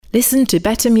Listen to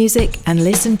better music and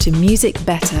listen to music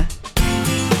better.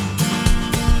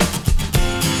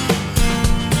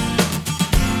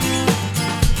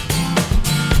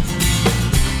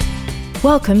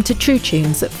 Welcome to True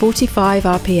Tunes at 45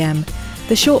 RPM,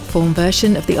 the short-form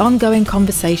version of the ongoing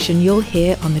conversation you'll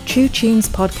hear on the True Tunes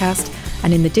podcast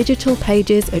and in the digital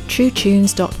pages at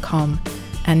truetunes.com.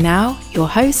 And now, your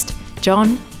host,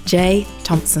 John J.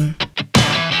 Thompson.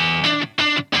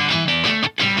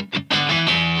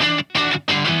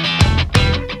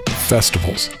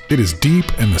 Festivals. It is deep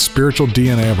in the spiritual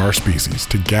DNA of our species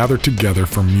to gather together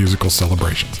for musical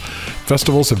celebrations.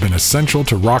 Festivals have been essential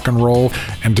to rock and roll,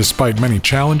 and despite many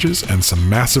challenges and some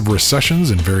massive recessions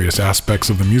in various aspects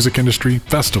of the music industry,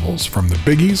 festivals, from the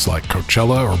biggies like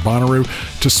Coachella or Bonnaroo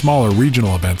to smaller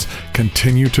regional events,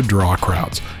 continue to draw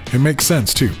crowds. It makes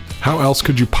sense too. How else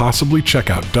could you possibly check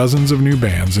out dozens of new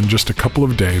bands in just a couple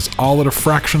of days, all at a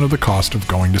fraction of the cost of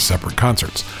going to separate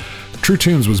concerts? True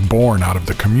Tunes was born out of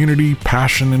the community,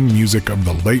 passion, and music of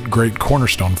the late, great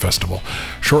Cornerstone Festival.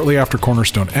 Shortly after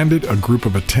Cornerstone ended, a group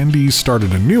of attendees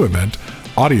started a new event.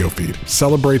 AudioFeed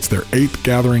celebrates their 8th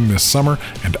gathering this summer,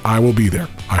 and I will be there.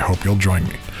 I hope you'll join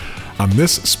me. On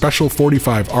this special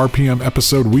 45 RPM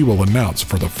episode, we will announce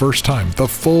for the first time the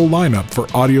full lineup for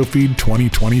AudioFeed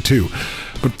 2022.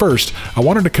 But first, I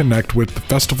wanted to connect with the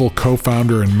festival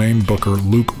co-founder and main booker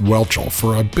Luke Welchel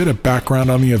for a bit of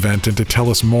background on the event and to tell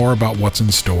us more about what's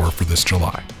in store for this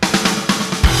July.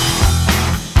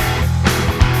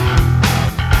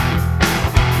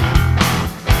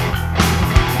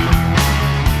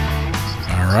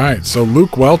 All right, so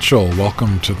Luke Welchel,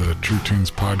 welcome to the True Tunes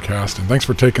podcast, and thanks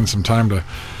for taking some time to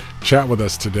chat with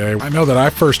us today. I know that I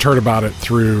first heard about it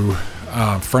through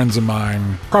friends of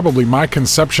mine. Probably my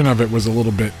conception of it was a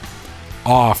little bit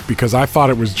off because I thought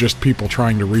it was just people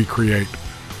trying to recreate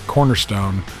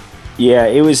Cornerstone. Yeah,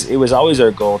 it was always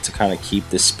our goal to kind of keep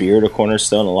the spirit of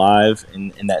Cornerstone alive,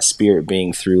 and that spirit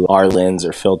being through our lens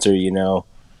or filter, you know.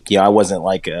 Yeah, I wasn't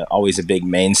like always a big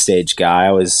main stage guy.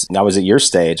 I was at your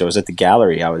stage. I was at the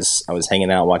gallery. I was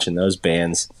hanging out watching those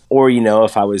bands. Or, you know,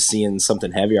 if I was seeing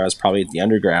something heavier, I was probably at the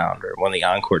Underground or one of the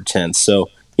Encore tents. So,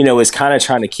 you know, it was kind of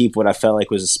trying to keep what I felt like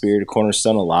was the spirit of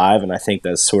Cornerstone alive, and I think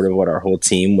that's sort of what our whole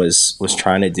team was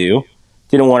trying to do.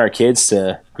 Didn't want our kids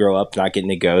to grow up not getting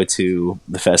to go to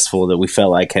the festival that we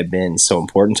felt like had been so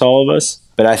important to all of us.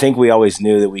 But I think we always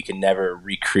knew that we could never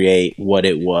recreate what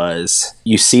it was.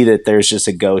 You see that there's just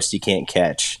a ghost you can't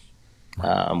catch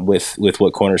with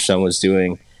what Cornerstone was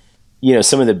doing. You know,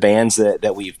 some of the bands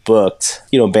that we've booked,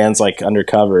 you know, bands like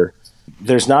Undercover,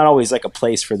 there's not always like a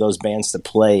place for those bands to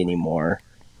play anymore.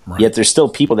 Right. Yet there's still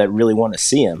people that really want to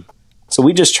see them. So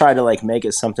we just try to like make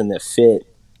it something that fit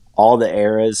all the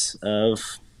eras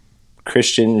of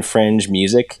Christian fringe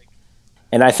music.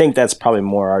 And I think that's probably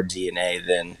more our DNA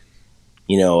than,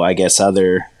 you know, I guess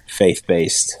other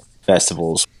faith-based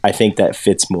festivals. I think that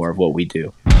fits more of what we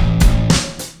do.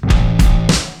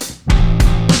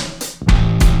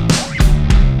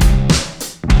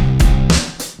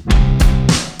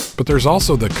 But there's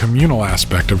also the communal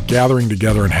aspect of gathering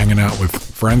together and hanging out with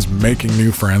friends, making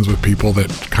new friends with people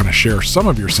that kind of share some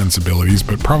of your sensibilities,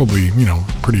 but probably, you know,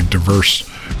 pretty diverse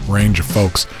range of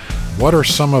folks. What are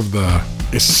some of the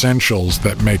essentials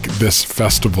that make this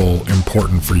festival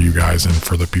important for you guys and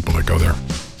for the people that go there?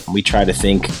 We try to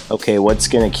think, okay, what's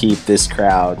going to keep this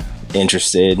crowd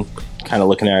interested? Kind of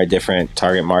looking at our different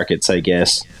target markets, I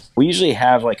guess. We usually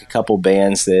have like a couple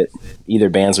bands that either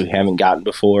bands we haven't gotten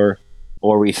before,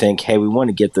 or we think, hey, we want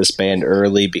to get this band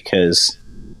early because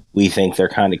we think they're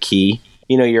kind of key.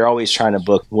 You know, you're always trying to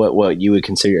book what you would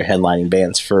consider your headlining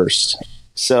bands first.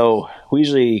 So we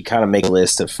usually kind of make a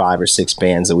list of 5 or 6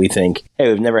 bands that we think, hey,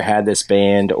 we've never had this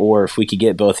band, or if we could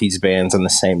get both these bands on the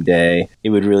same day, it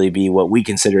would really be what we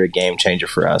consider a game changer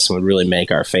for us and would really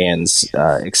make our fans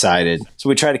excited. So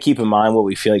we try to keep in mind what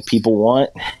we feel like people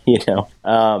want, you know.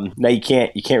 Now you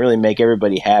can't really make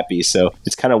everybody happy, so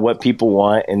it's kind of what people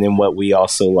want and then what we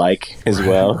also like as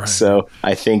well. Right. So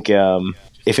I think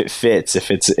if it fits, if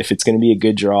it's going to be a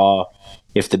good draw,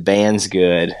 if the band's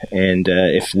good, and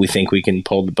if we think we can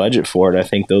pull the budget for it, I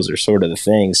think those are sort of the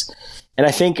things. And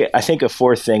I think a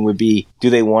fourth thing would be, do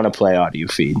they want to play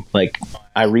AudioFeed? Like,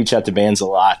 I reach out to bands a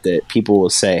lot that people will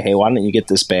say, hey, why don't you get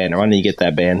this band, or why don't you get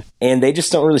that band? And they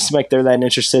just don't really seem like they're that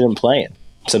interested in playing.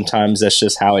 Sometimes that's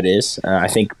just how it is. I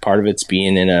think part of it's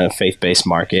being in a faith-based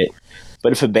market.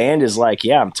 But if a band is like,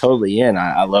 yeah, I'm totally in,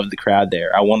 I love the crowd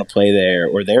there, I want to play there,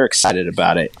 or they're excited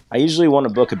about it, I usually want to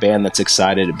book a band that's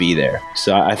excited to be there.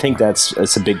 So I think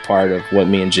that's a big part of what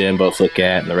me and Jim both look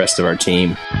at, and the rest of our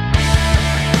team.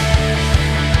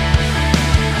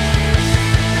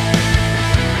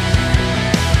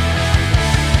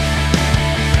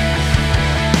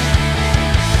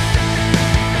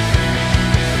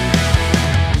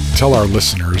 tell our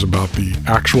listeners about the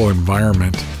actual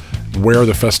environment, where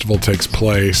the festival takes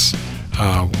place,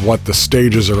 what the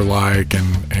stages are like,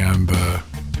 and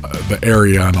the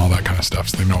area and all that kind of stuff,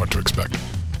 so they know what to expect.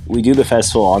 We do the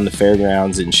festival on the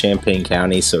fairgrounds in Champaign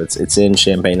County, so it's in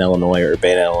Champaign, Illinois, or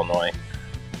Urbana, Illinois.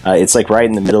 It's like right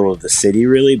in the middle of the city,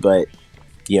 really, but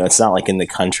it's not like in the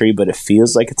country, but it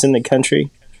feels like it's in the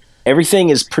country. Everything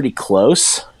is pretty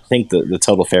close. I think the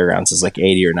total fairgrounds is like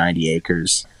 80 or 90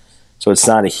 acres, so it's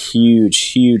not a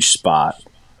huge spot.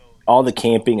 All the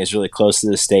camping is really close to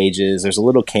the stages. There's a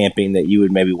little camping that you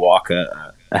would maybe walk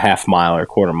a half mile or a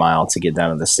quarter mile to get down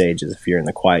to the stages if you're in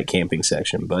the quiet camping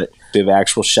section. But we have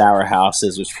actual shower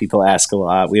houses, which people ask a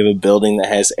lot. We have a building that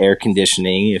has air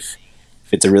conditioning. If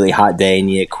it's a really hot day and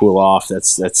you need to cool off,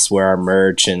 that's where our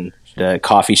merch and the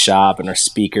coffee shop and our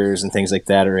speakers and things like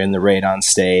that are in the Radon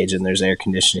stage, and there's air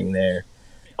conditioning there.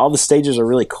 All the stages are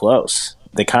really close.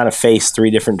 They kind of face three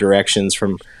different directions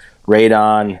from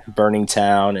Radon, Burning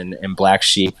Town, and Black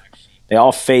Sheep. They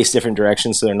all face different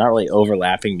directions, so they're not really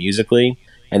overlapping musically.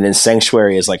 And then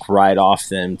Sanctuary is like right off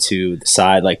them to the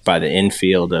side, like by the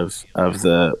infield of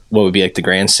the what would be like the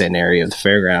grandstand area of the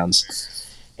fairgrounds.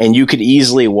 And you could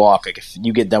easily walk. Like if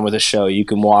you get done with a show, you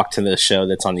can walk to the show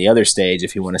that's on the other stage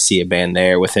if you want to see a band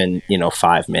there within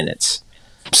 5 minutes.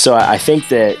 So I think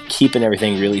that keeping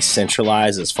everything really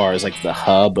centralized as far as like the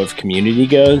hub of community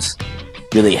goes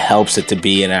really helps it to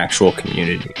be an actual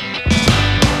community.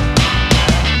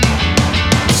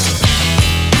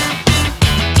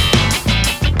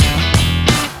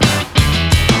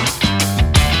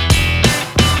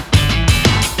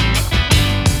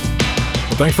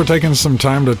 Thanks for taking some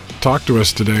time to talk to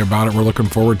us today about it. We're looking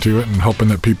forward to it and hoping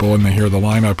that people, when they hear the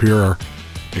lineup here, are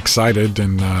excited.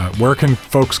 And where can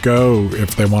folks go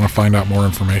if they want to find out more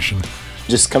information?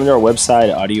 Just come to our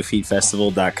website,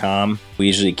 audiofeedfestival.com. We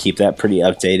usually keep that pretty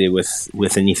updated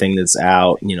with anything that's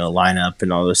out, lineup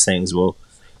and all those things will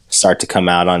start to come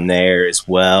out on there as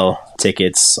well.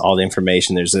 Tickets, all the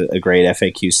information. There's a great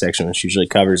FAQ section, which usually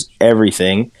covers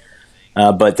everything.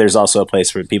 But there's also a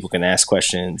place where people can ask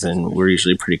questions, and we're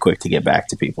usually pretty quick to get back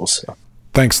to people. So,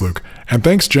 thanks, Luke. And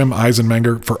thanks, Jim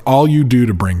Eisenmenger, for all you do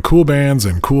to bring cool bands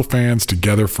and cool fans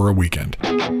together for a weekend.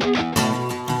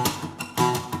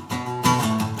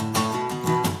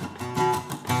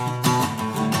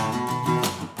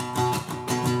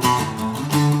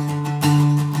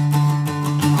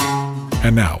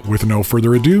 And now, with no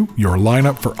further ado, your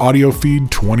lineup for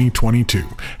AudioFeed 2022,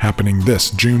 happening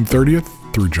this June 30th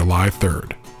through July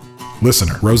 3rd.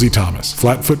 Listener, Rosie Thomas,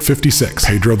 Flatfoot 56,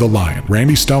 Pedro the Lion,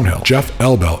 Randy Stonehill, Jeff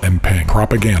Elbel and Ping,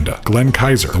 Propaganda, Glenn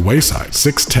Kaiser, The Wayside,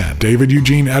 610, David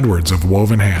Eugene Edwards of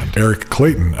Woven Hand, Eric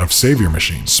Clayton of Savior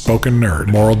Machine, Spoken Nerd,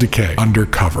 Moral Decay,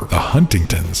 Undercover, The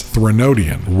Huntingtons,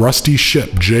 Threnodian, Rusty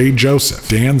Ship, Jay Joseph,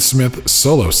 Dan Smith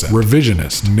Solo Set,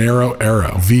 Revisionist, Narrow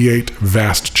Arrow, V8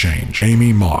 Vast Change,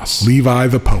 Amy Moss, Levi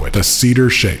the Poet, The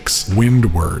Cedar Shakes,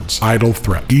 Wind Words, Idle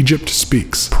Threat, Egypt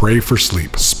Speaks, Pray for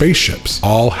Sleep, Spaceships,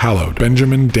 All Hallowed,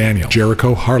 Benjamin Daniel,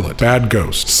 Jericho Harlot, Bad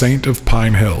Ghost, Saint of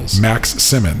Pine Hills, Max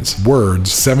Simmons,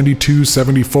 Words,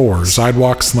 7274,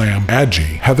 Sidewalk Slam,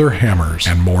 Adji, Heather Hammers,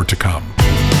 and more to come.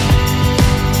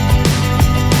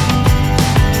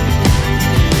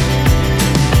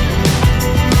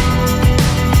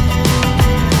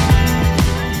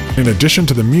 In addition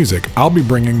to the music, I'll be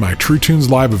bringing my True Tunes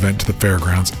live event to the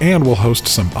fairgrounds, and we'll host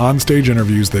some onstage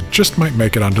interviews that just might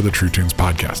make it onto the True Tunes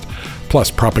podcast. Plus,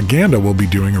 Propaganda will be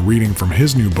doing a reading from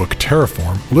his new book,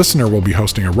 Terraform. Listener will be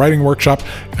hosting a writing workshop,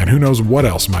 and who knows what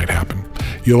else might happen.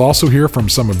 You'll also hear from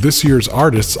some of this year's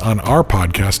artists on our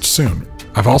podcast soon.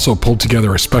 I've also pulled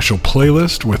together a special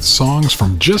playlist with songs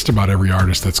from just about every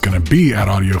artist that's going to be at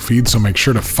AudioFeed, so make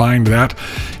sure to find that.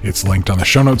 It's linked on the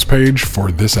show notes page for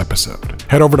this episode.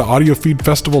 Head over to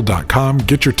audiofeedfestival.com,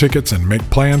 get your tickets, and make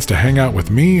plans to hang out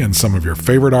with me and some of your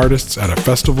favorite artists at a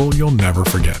festival you'll never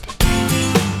forget.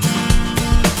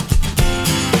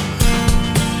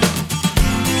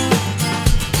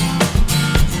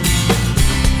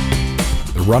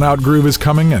 The Runout Groove is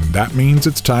coming, and that means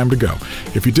it's time to go.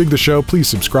 If you dig the show, please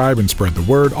subscribe and spread the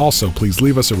word. Also, please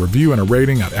leave us a review and a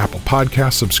rating at Apple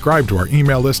Podcasts. Subscribe to our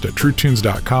email list at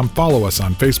TrueTunes.com. Follow us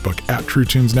on Facebook at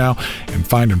TrueTunesNow, and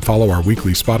find and follow our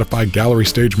weekly Spotify Gallery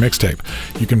Stage mixtape.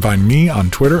 You can find me on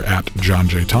Twitter at John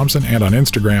J. Thompson and on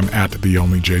Instagram at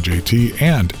TheOnlyJJT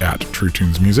and at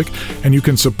TrueTunesMusic. And you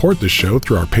can support this show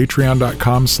through our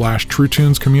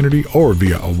Patreon.com/TrueTunes community or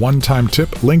via a one-time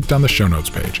tip linked on the show notes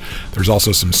page. There's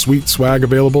also some sweet swag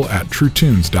available at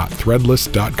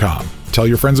TrueTunes.threadless.com. Tell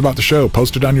your friends about the show,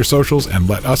 post it on your socials, and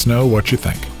let us know what you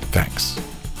think. Thanks.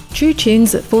 True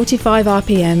Tunes at 45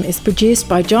 RPM is produced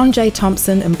by John J.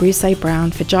 Thompson and Bruce A. Brown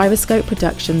for Gyroscope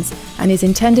Productions and is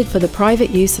intended for the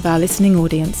private use of our listening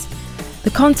audience.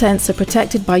 The contents are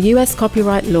protected by US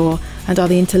copyright law and are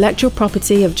the intellectual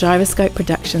property of Gyroscope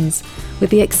Productions, with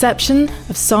the exception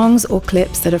of songs or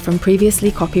clips that are from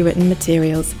previously copywritten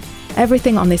materials.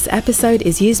 Everything on this episode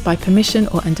is used by permission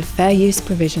or under fair use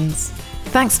provisions.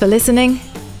 Thanks for listening.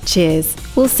 Cheers.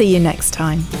 We'll see you next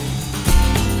time.